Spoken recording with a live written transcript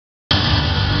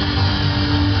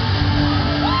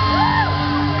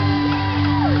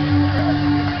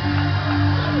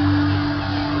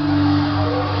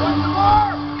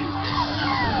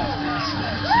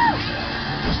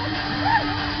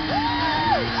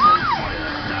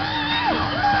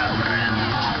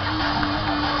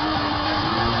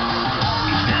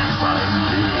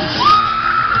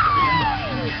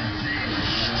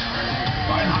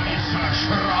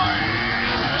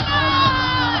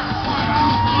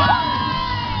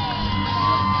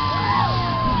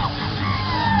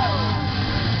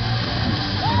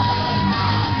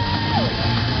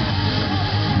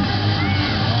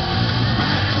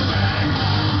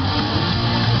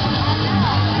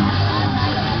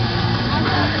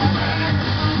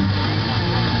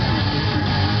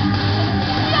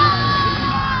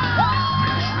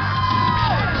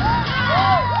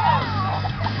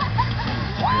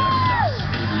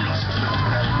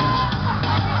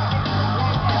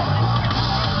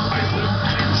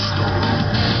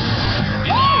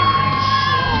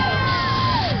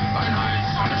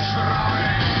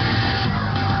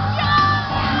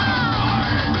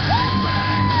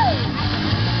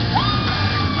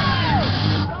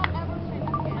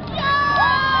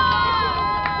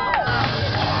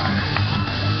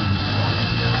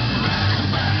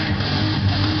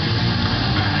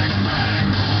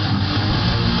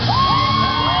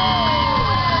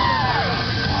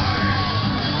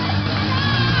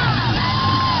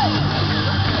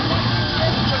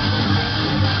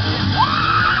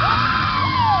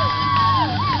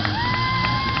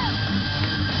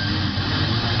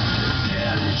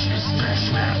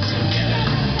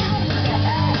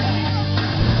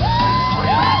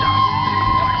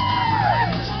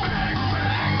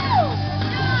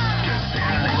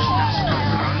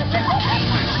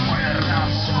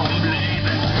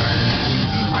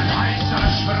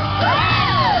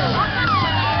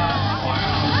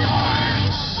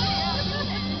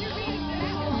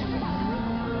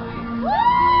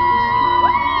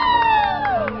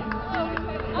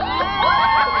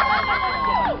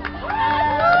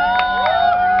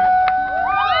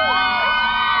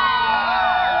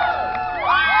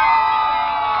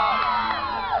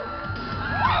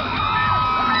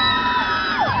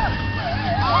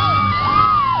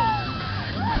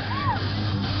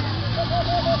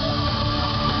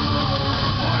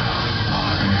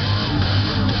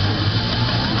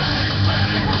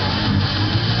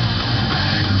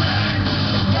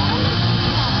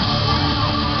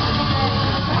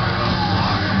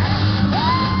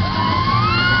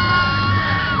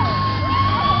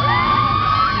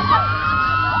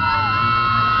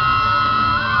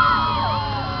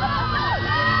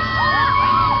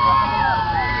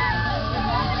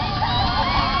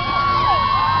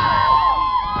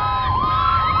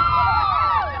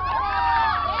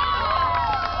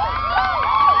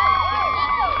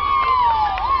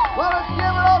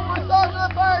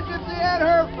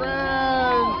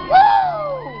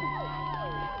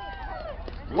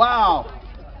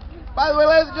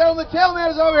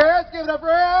tailman is over here. Let's give it up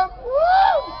for him.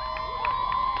 Woo!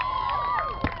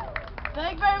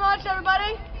 Thank you very much,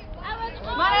 everybody.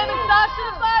 My name is Sasha,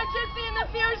 the Fire Gypsy, and this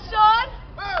here is Sean.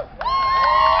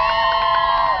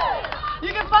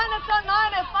 You can find us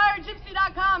online at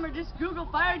firegypsy.com or just Google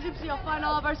Fire Gypsy. You'll find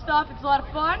all of our stuff. It's a lot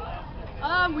of fun.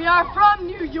 We are from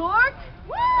New York.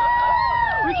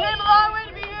 We came a long way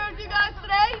to be here with you guys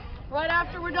today. Right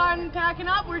after we're done packing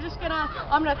up,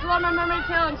 I'm gonna throw on my mermaid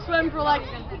tail and swim for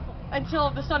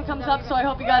until the sun comes up. So I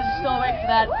hope you guys are still awake for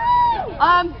that.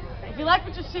 If you like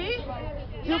what you see,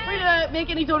 feel free to make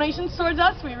any donations towards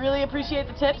us. We really appreciate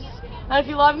the tips. And if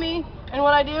you love me and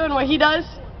what I do and what he does,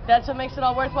 that's what makes it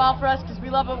all worthwhile for us, because we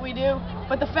love what we do.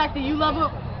 But the fact that you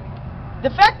love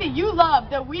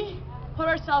that we put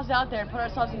ourselves out there and put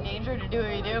ourselves in danger to do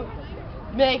what we do,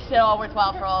 makes it all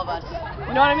worthwhile for all of us.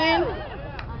 You know what I mean?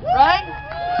 Right?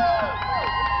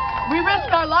 We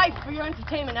risk our life for your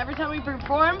entertainment. Every time we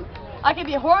perform, I could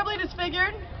be horribly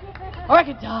disfigured, or I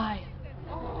could die.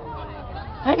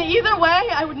 And either way,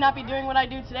 I would not be doing what I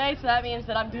do today, so that means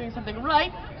that I'm doing something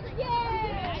right.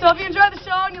 So if you enjoy the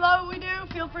show and you love what we do,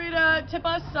 feel free to tip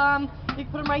us. You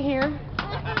can put them right here,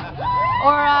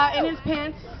 or in his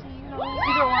pants,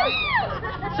 either one.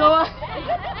 So,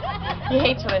 he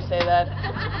hates when I say that.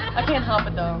 I can't help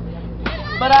it though.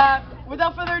 But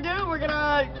without further ado, we're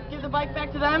gonna give the bike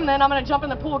back to them, then I'm gonna jump in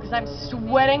the pool because I'm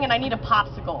sweating and I need a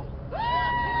popsicle.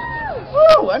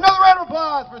 Woo! Another round of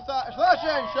applause for Sasha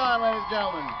and Sean, ladies and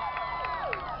gentlemen.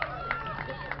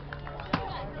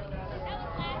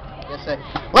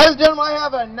 Ladies and gentlemen, I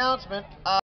have an announcement.